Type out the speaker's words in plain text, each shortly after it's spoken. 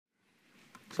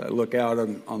As I look out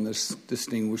on this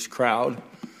distinguished crowd,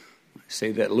 I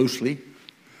say that loosely,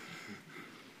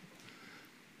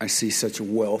 I see such a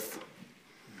wealth,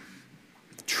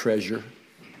 treasure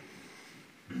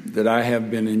that I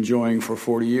have been enjoying for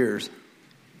 40 years.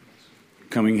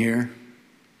 Coming here,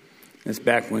 that's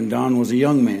back when Don was a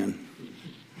young man.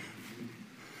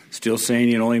 Still saying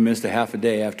he'd only missed a half a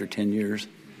day after 10 years.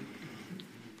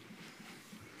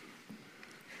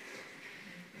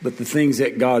 But the things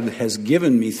that God has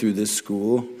given me through this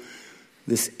school,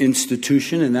 this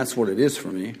institution, and that's what it is for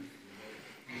me,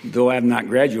 though I have not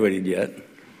graduated yet, it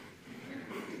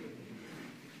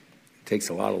takes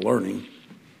a lot of learning.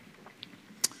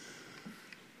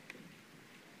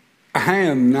 I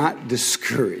am not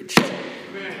discouraged.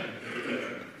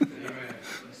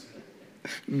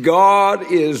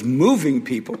 God is moving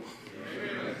people.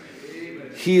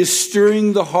 He is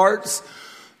stirring the hearts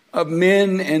of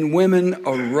men and women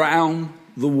around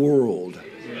the world.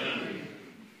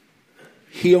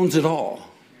 He owns it all.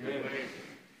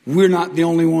 We're not the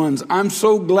only ones. I'm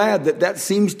so glad that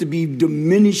seems to be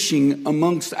diminishing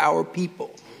amongst our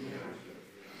people.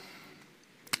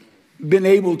 Been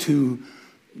able to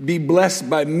be blessed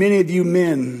by many of you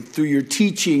men through your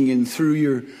teaching and through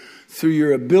your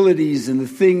abilities and the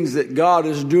things that God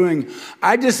is doing.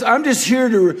 I'm just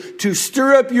here to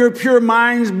stir up your pure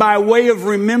minds by way of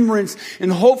remembrance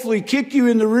and hopefully kick you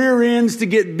in the rear ends to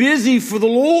get busy for the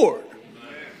Lord.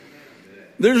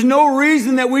 There's no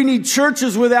reason that we need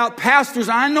churches without pastors.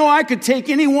 I know I could take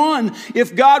anyone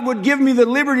if God would give me the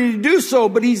liberty to do so,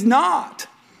 but He's not.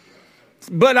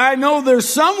 But I know there's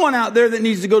someone out there that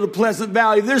needs to go to Pleasant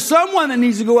Valley. There's someone that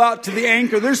needs to go out to the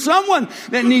Anchor. There's someone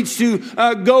that needs to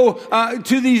go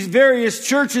to these various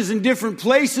churches in different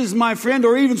places, my friend,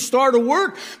 or even start a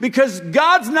work, because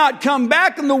God's not come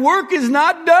back and the work is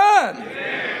not done.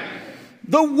 Amen.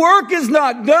 The work is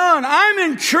not done.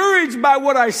 I'm encouraged by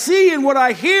what I see and what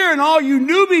I hear, and all you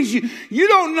newbies, you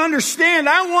don't understand.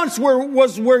 I once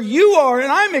was where you are,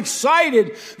 and I'm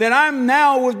excited that I'm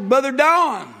now with Brother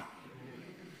Don.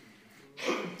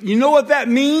 You know what that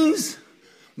means?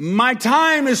 My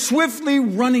time is swiftly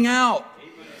running out.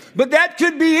 But that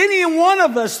could be any one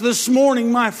of us this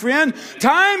morning, my friend.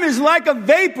 Time is like a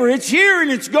vapor. It's here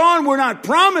and it's gone. We're not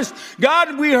promised.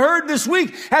 God, we heard this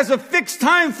week, has a fixed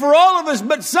time for all of us.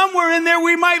 But somewhere in there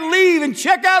we might leave and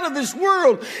check out of this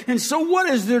world. And so what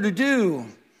is there to do?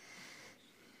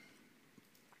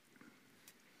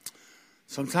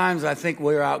 Sometimes I think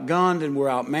we're outgunned and we're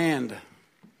outmanned.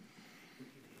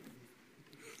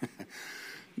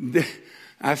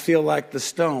 I feel like the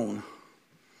stone,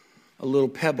 a little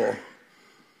pebble.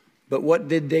 But what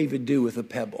did David do with a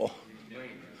pebble?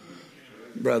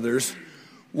 Brothers,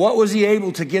 what was he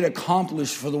able to get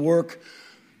accomplished for the work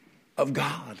of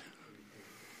God?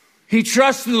 He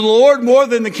trusted the Lord more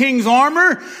than the king's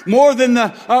armor, more than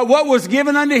what was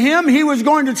given unto him. He was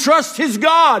going to trust his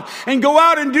God and go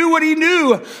out and do what he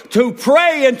knew, to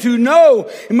pray and to know.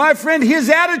 And my friend, his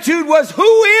attitude was,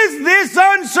 who is this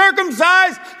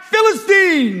uncircumcised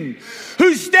Philistine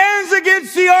who stands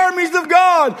against the armies of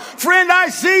God? Friend, I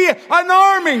see an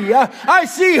army. I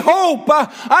see hope.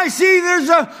 I see there's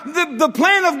the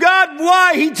plan of God,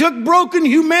 why He took broken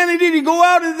humanity to go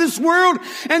out into this world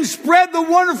and spread the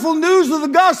wonderful news of the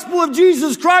gospel of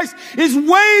Jesus Christ is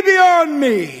way beyond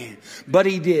me. But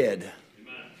He did.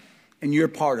 And you're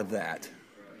part of that.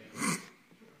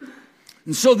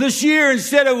 And so this year,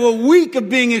 instead of a week of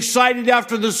being excited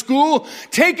after the school,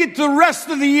 take it the rest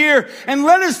of the year and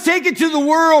let us take it to the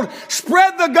world.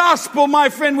 Spread the gospel, my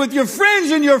friend, with your friends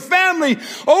and your family.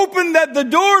 Open that the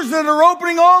doors that are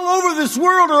opening all over this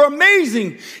world are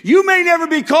amazing. You may never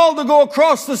be called to go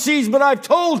across the seas, but I've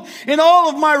told in all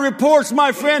of my reports,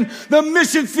 my friend, the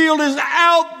mission field is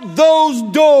out those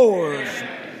doors.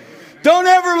 Don't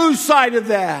ever lose sight of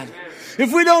that.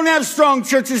 If we don't have strong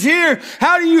churches here,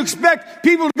 how do you expect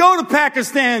people to go to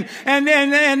Pakistan and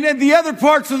the other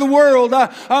parts of the world,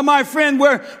 my friend,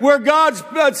 where God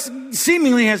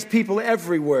seemingly has people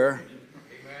everywhere?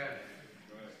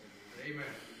 Amen.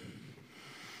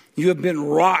 You have been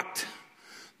rocked,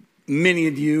 many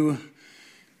of you,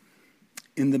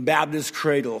 in the Baptist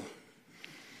cradle.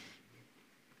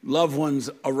 Loved ones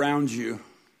around you.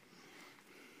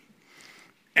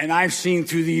 And I've seen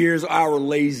through the years our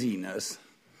laziness.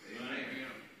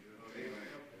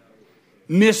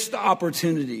 Missed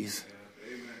opportunities.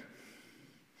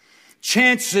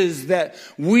 Chances that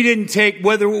we didn't take,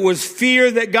 whether it was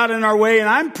fear that got in our way, and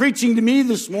I'm preaching to me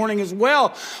this morning as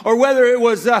well, or whether it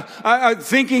was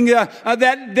thinking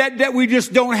that we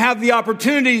just don't have the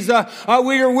opportunities,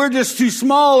 we're just too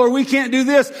small, or we can't do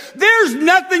this. There's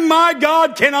nothing my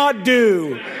God cannot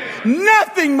do.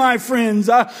 Nothing, my friends.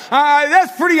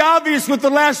 That's pretty obvious with the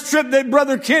last trip that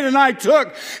Brother Ken and I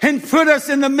took and put us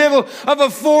in the middle of a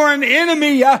foreign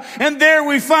enemy. And there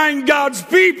we find God's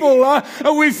people.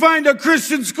 We find a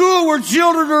Christian school where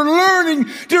children are learning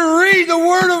to read the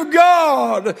Word of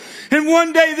God. And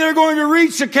one day they're going to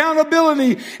reach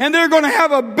accountability, and they're going to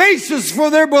have a basis for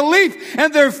their belief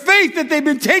and their faith that they've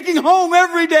been taking home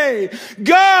every day.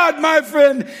 God, my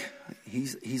friend,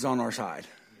 He's on our side.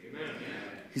 Amen.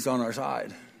 He's on our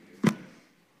side.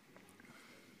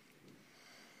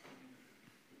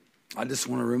 I just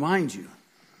want to remind you,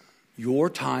 your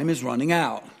time is running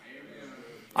out.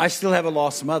 I still have a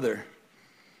lost mother.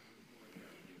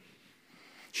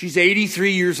 She's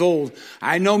 83 years old.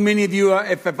 I know many of you,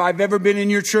 if I've ever been in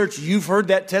your church, you've heard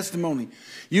that testimony.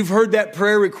 You've heard that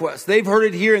prayer request. They've heard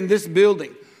it here in this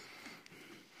building.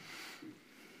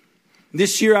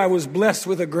 This year I was blessed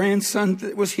with a grandson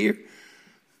that was here.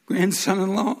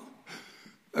 Grandson-in-law.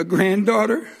 A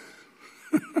granddaughter.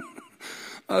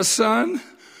 A son.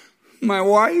 My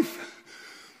wife.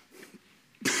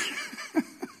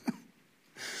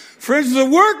 Friends, the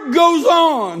work goes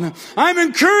on. I'm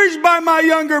encouraged by my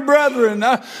younger brethren.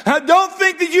 Don't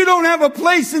think that you don't have a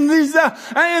place in these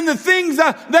in the things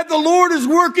that the Lord is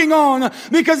working on,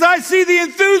 because I see the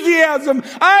enthusiasm.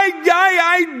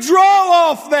 I draw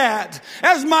off that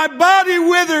as my body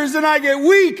withers and I get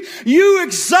weak. You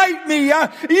excite me.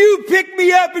 You pick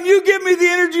me up and you give me the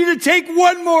energy to take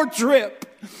one more trip.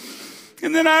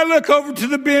 And then I look over to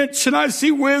the bench and I see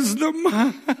wisdom.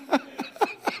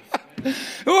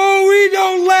 Oh, we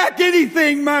don't lack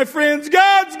anything, my friends.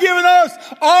 God's given us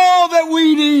all that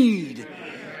we need.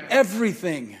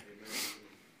 Everything.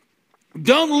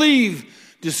 Don't leave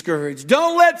discouraged.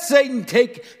 Don't let Satan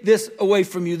take this away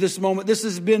from you this moment. This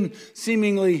has been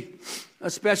seemingly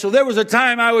special. There was a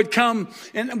time I would come,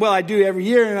 and well, I do every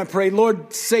year, and I pray,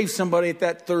 Lord, save somebody at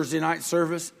that Thursday night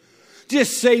service.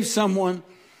 Just save someone.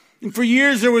 And for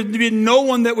years there would be no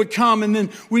one that would come, and then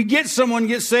we get someone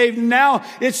get saved, and now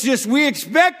it's just we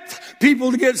expect people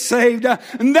to get saved,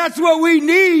 and that's what we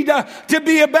need to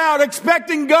be about,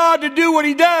 expecting God to do what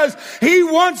He does. He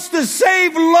wants to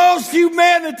save lost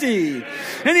humanity,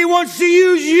 and He wants to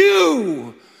use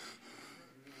you.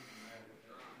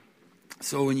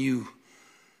 So when you're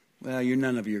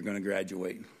none of you are going to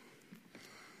graduate.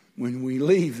 When we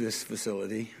leave this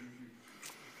facility,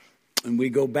 and we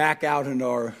go back out into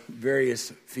our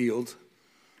various fields,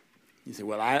 you say,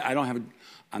 well,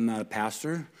 I'm not a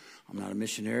pastor. I'm not a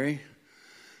missionary.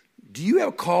 Do you have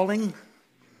a calling?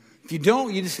 If you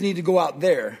don't, you just need to go out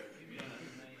there.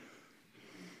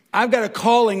 I've got a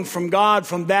calling from God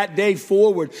from that day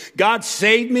forward. God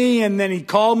saved me and then He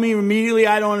called me immediately.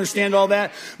 I don't understand all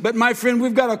that. But my friend,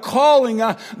 we've got a calling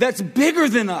that's bigger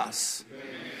than us.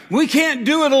 We can't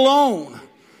do it alone.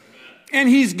 And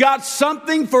He's got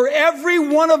something for every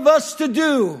one of us to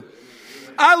do.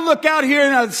 I look out here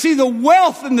and I see the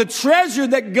wealth and the treasure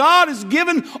that God has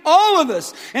given all of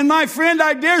us. And my friend,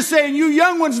 I dare say, and you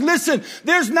young ones, listen,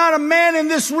 there's not a man in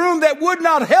this room that would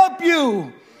not help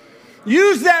you.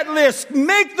 Use that list.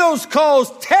 Make those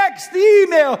calls. Text,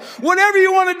 email, whatever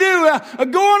you want to do.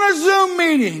 Go on a Zoom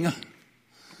meeting.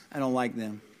 I don't like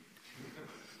them.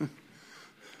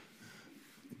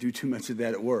 Do too much of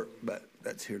that at work, but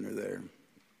that's here nor there.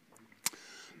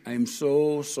 I am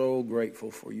so, so grateful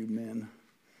for you men.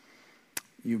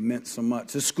 You've meant so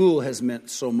much. The school has meant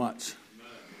so much.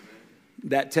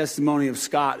 That testimony of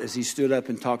Scott as he stood up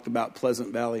and talked about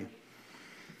Pleasant Valley.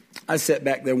 I sat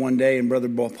back there one day and Brother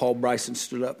Paul Bryson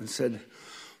stood up and said,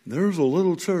 there's a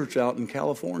little church out in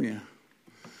California.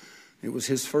 It was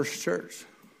his first church.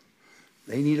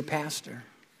 They need a pastor.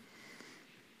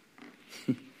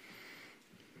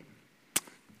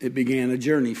 It began a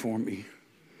journey for me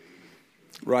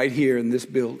right here in this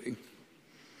building.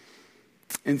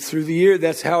 And through the year,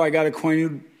 that's how I got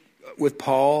acquainted with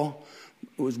Paul.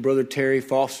 It was Brother Terry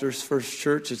Foster's first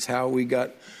church. It's how we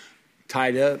got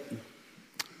tied up.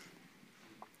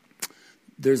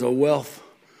 There's a wealth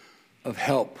of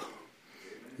help.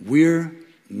 We're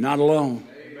not alone.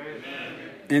 Amen.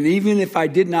 And even if I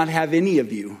did not have any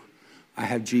of you, I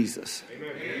have Jesus.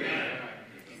 Amen.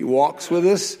 He walks with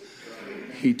us.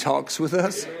 He talks with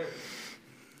us.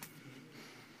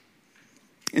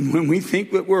 And when we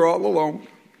think that we're all alone,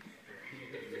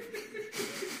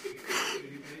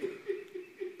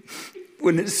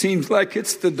 when it seems like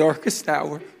it's the darkest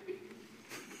hour,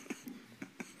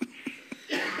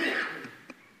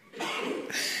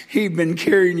 He's been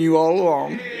carrying you all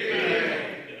along.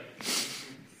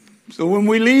 So when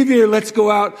we leave here, let's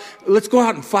go out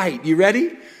and fight. You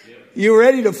ready? You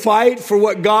ready to fight for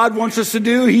what God wants us to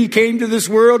do? He came to this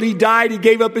world. He died. He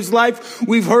gave up his life.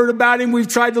 We've heard about him. We've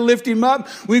tried to lift him up.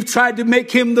 We've tried to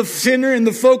make him the center and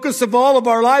the focus of all of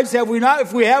our lives. Have we not?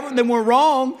 If we haven't, then we're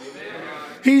wrong.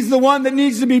 He's the one that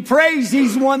needs to be praised.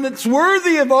 He's the one that's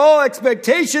worthy of all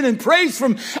expectation and praise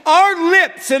from our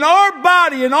lips and our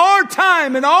body and our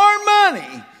time and our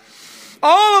money.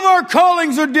 All of our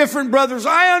callings are different, brothers.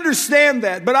 I understand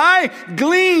that. But I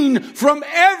glean from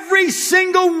every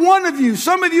single one of you.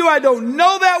 Some of you I don't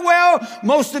know that well.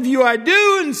 Most of you I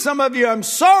do. And some of you I'm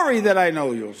sorry that I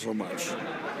know you so much.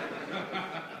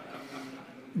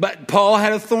 But Paul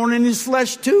had a thorn in his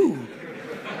flesh too.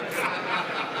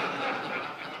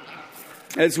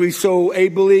 As we so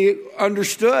ably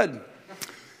understood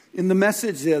in the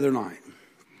message the other night.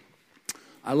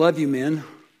 I love you, men.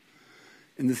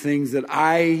 And the things that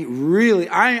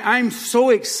I'm so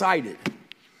excited.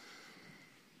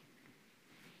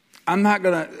 I'm not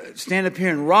going to stand up here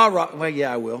and rah-rah. Well,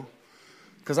 yeah, I will.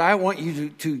 Because I want you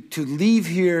to leave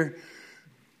here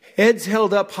heads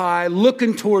held up high,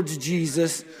 looking towards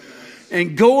Jesus,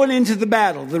 and going into the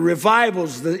battle, the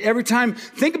revivals.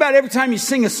 Think about every time you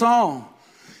sing a song.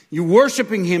 You're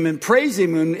worshiping him and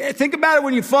praising him. And think about it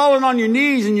when you're falling on your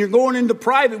knees and you're going into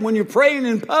private, when you're praying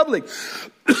in public.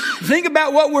 Think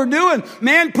about what we're doing.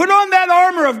 Man, put on that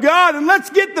armor of God and let's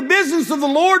get the business of the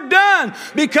Lord done,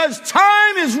 because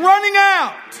time is running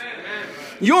out.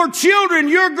 Your children,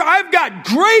 I've got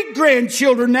great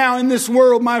grandchildren now in this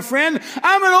world, my friend.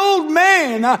 I'm an old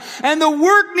man, and the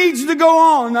work needs to go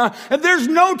on. And there's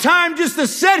no time just to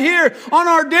sit here on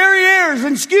our derrieres,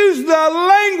 and excuse the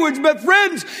language, but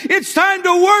friends, it's time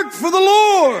to work for the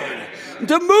Lord,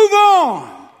 to move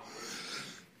on.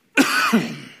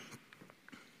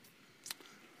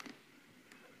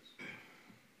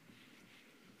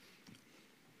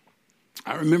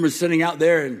 I remember sitting out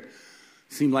there, and it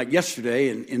seemed like yesterday,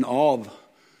 in awe of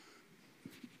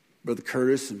Brother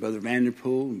Curtis and Brother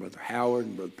Vanderpool and Brother Howard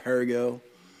and Brother Perigo.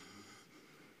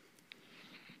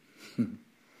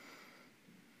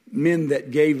 Men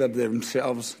that gave of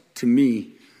themselves to me.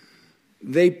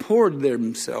 They poured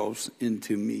themselves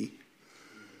into me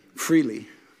freely.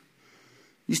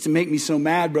 Used to make me so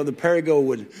mad. Brother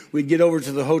Perigo we'd get over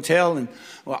to the hotel, and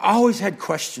I always had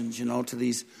questions, to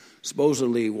these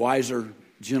supposedly wiser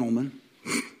gentlemen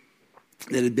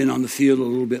that had been on the field a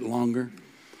little bit longer.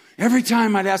 Every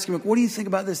time I'd ask him, what do you think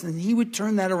about this? And he would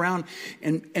turn that around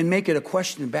and make it a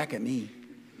question back at me.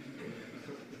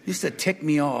 It used to tick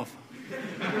me off.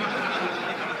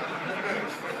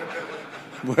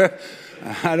 Well,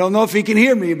 I don't know if he can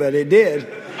hear me, but it did.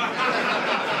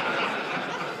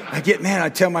 I get mad. I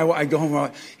tell my wife, I go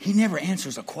home, he never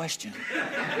answers a question.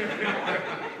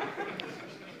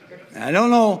 I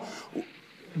don't know.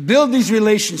 Build these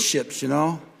relationships,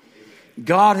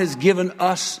 God has given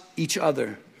us each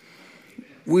other.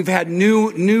 We've had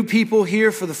new people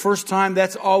here for the first time.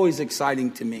 That's always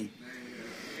exciting to me.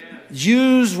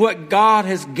 Use what God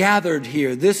has gathered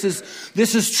here. This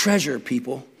is treasure,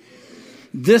 people.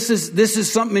 This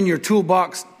is something in your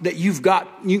toolbox that you've got.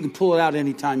 You can pull it out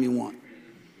anytime you want.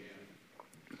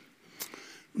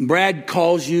 Brad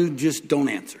calls you, just don't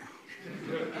answer.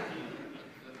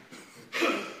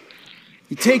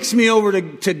 He takes me over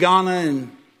to Ghana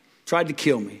and tried to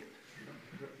kill me.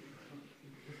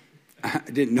 I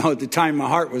didn't know at the time my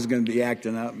heart was going to be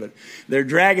acting up, but they're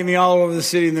dragging me all over the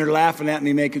city and they're laughing at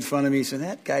me, making fun of me, saying,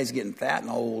 that guy's getting fat and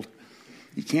old.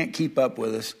 He can't keep up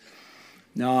with us.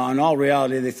 No, in all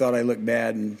reality, they thought I looked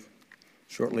bad, and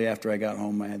shortly after I got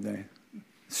home, I had the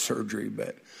surgery.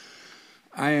 But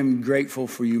I am grateful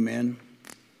for you men.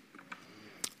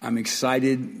 I'm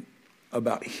excited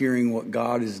about hearing what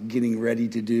God is getting ready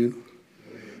to do.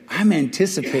 I'm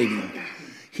anticipating.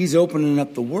 He's opening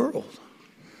up the world.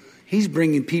 He's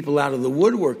bringing people out of the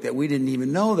woodwork that we didn't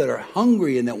even know, that are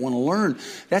hungry and that want to learn.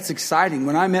 That's exciting.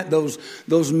 When I met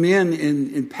those men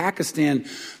in Pakistan,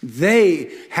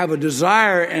 they have a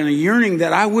desire and a yearning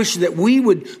that I wish that we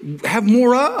would have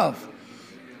more of.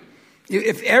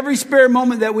 If every spare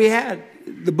moment that we had,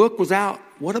 the book was out.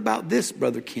 What about this,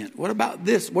 Brother Kent? What about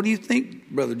this? What do you think,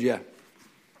 Brother Jeff?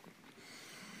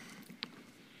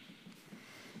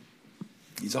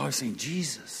 He's always saying,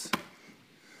 Jesus.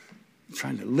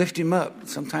 Trying to lift him up.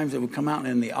 Sometimes it would come out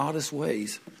in the oddest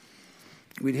ways.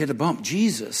 We'd hit a bump.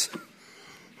 Jesus.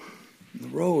 The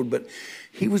road. But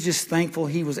he was just thankful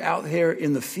he was out there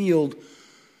in the field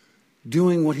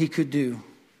doing what he could do.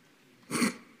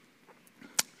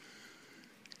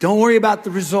 Don't worry about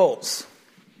the results.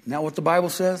 Isn't that what the Bible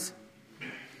says?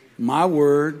 My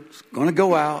word is going to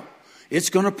go out.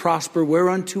 It's going to prosper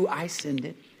whereunto I send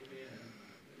it.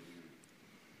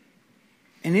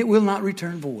 and it will not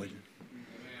return void.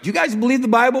 Do you guys believe the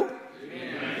Bible?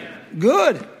 Amen.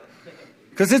 Good.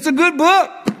 Because it's a good book.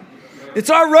 It's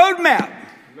our roadmap.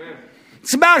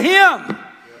 It's about Him.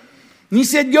 And He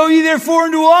said, go ye therefore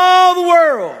into all the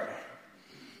world.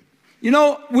 You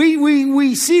know,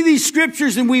 we see these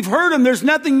scriptures and we've heard them. There's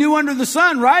nothing new under the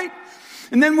sun, right?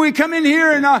 And then we come in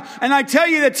here and I tell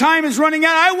you that time is running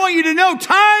out. I want you to know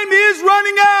time is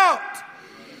running out.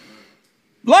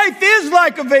 Life is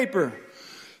like a vapor.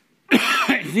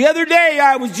 The other day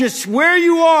I was just where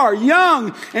you are,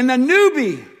 young and a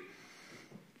newbie.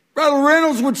 Brother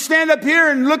Reynolds would stand up here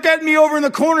and look at me over in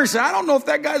the corner and say, I don't know if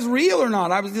that guy's real or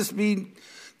not. I was just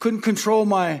couldn't control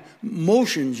my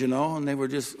emotions, you know, and they were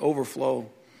just overflow.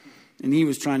 And he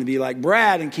was trying to be like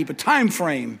Brad and keep a time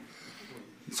frame.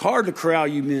 It's hard to corral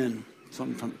you men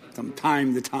from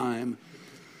time to time.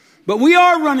 But we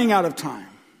are running out of time.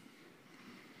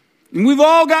 And we've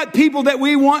all got people that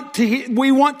we want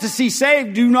to see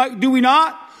saved, do we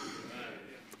not?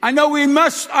 I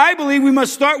believe we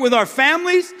must start with our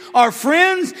families, our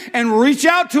friends, and reach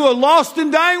out to a lost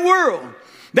and dying world.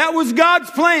 That was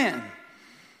God's plan.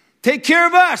 Take care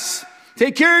of us.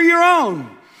 Take care of your own.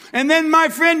 And then, my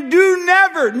friend, do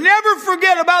never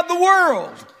forget about the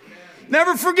world.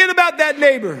 Never forget about that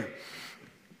neighbor.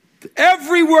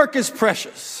 Every work is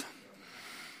precious.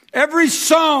 Every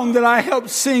song that I helped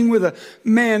sing with a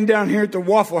man down here at the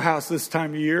Waffle House this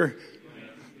time of year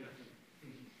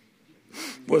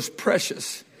was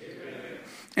precious.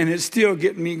 And it's still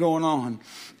getting me going on.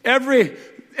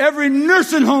 Every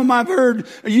nursing home I've heard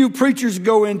you preachers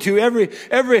go into, every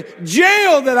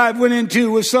jail that I've went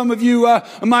into with some of you,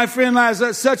 my friend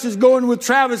such as going with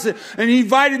Travis, and he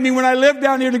invited me when I lived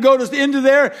down here to go into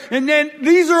there. And then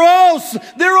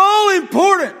they're all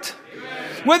important.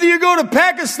 Whether you go to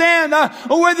Pakistan,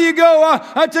 or whether you go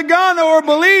to Ghana or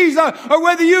Belize, or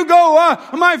whether you go,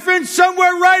 my friend,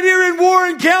 somewhere right here in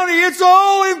Warren County, it's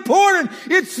all important.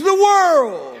 It's the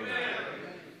world. Amen.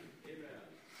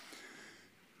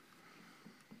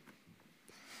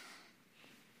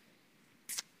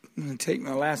 I'm going to take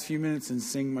my last few minutes and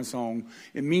sing my song.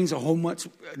 It means a whole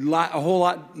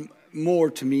lot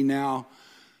more to me now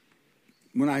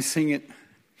when I sing it.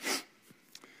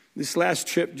 This last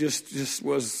trip just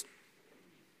was,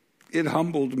 it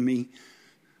humbled me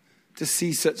to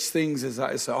see such things as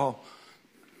I saw.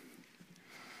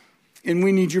 And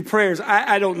we need your prayers.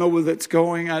 I don't know where that's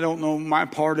going. I don't know my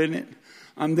part in it.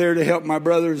 I'm there to help my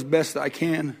brother as best I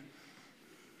can.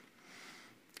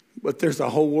 But there's a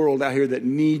whole world out here that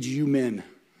needs you men. Amen.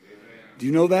 Do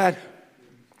you know that?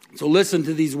 So listen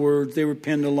to these words. They were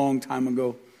penned a long time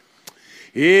ago.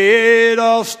 It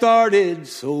all started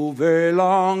so very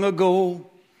long ago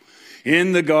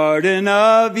in the Garden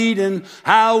of Eden.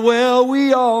 How well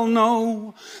we all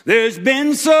know there's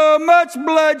been so much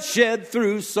bloodshed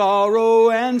through sorrow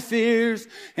and fears,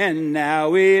 and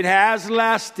now it has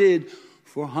lasted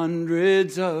for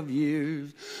hundreds of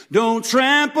years. Don't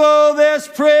trample this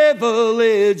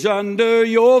privilege under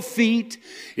your feet.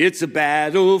 It's a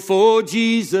battle for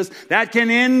Jesus that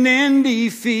can end in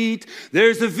defeat.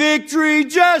 There's a victory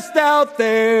just out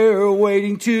there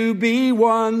waiting to be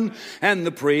won, and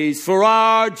the praise for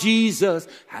our Jesus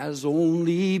has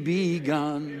only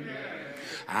begun.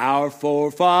 Our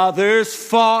forefathers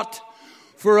fought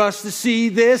for us to see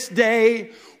this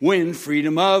day, when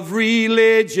freedom of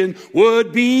religion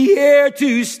would be here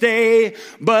to stay.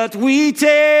 But we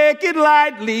take it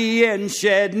lightly and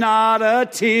shed not a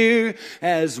tear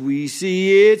as we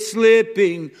see it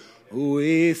slipping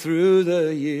away through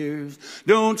the years.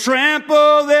 Don't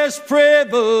trample this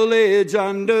privilege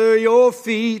under your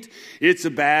feet. It's a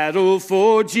battle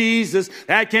for Jesus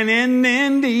that can end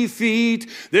in defeat.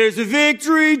 There's a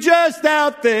victory just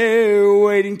out there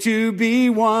waiting to be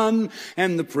won,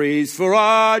 and the praise for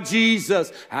our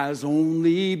Jesus has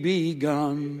only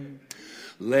begun.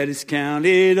 Let us count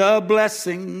it a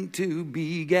blessing to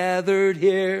be gathered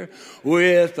here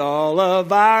with all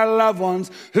of our loved ones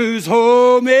whose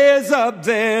home is up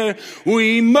there.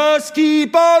 We must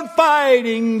keep on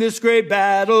fighting this great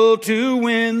battle to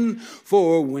win,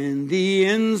 for when the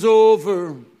end's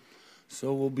over,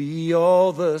 so will be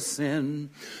all the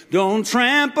sin. Don't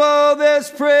trample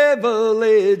this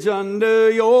privilege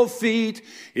under your feet.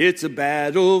 It's a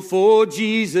battle for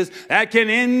Jesus that can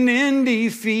end in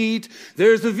defeat.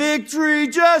 There's a victory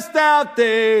just out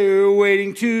there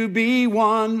waiting to be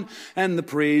won, and the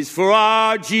praise for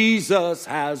our Jesus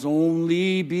has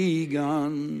only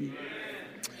begun.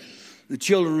 The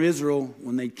children of Israel,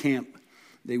 when they camped,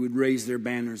 they would raise their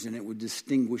banners and it would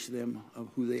distinguish them of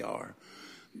who they are.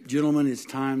 Gentlemen, it's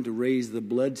time to raise the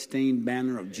bloodstained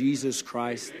banner of Jesus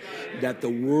Christ that the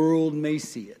world may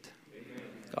see it.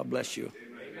 God bless you.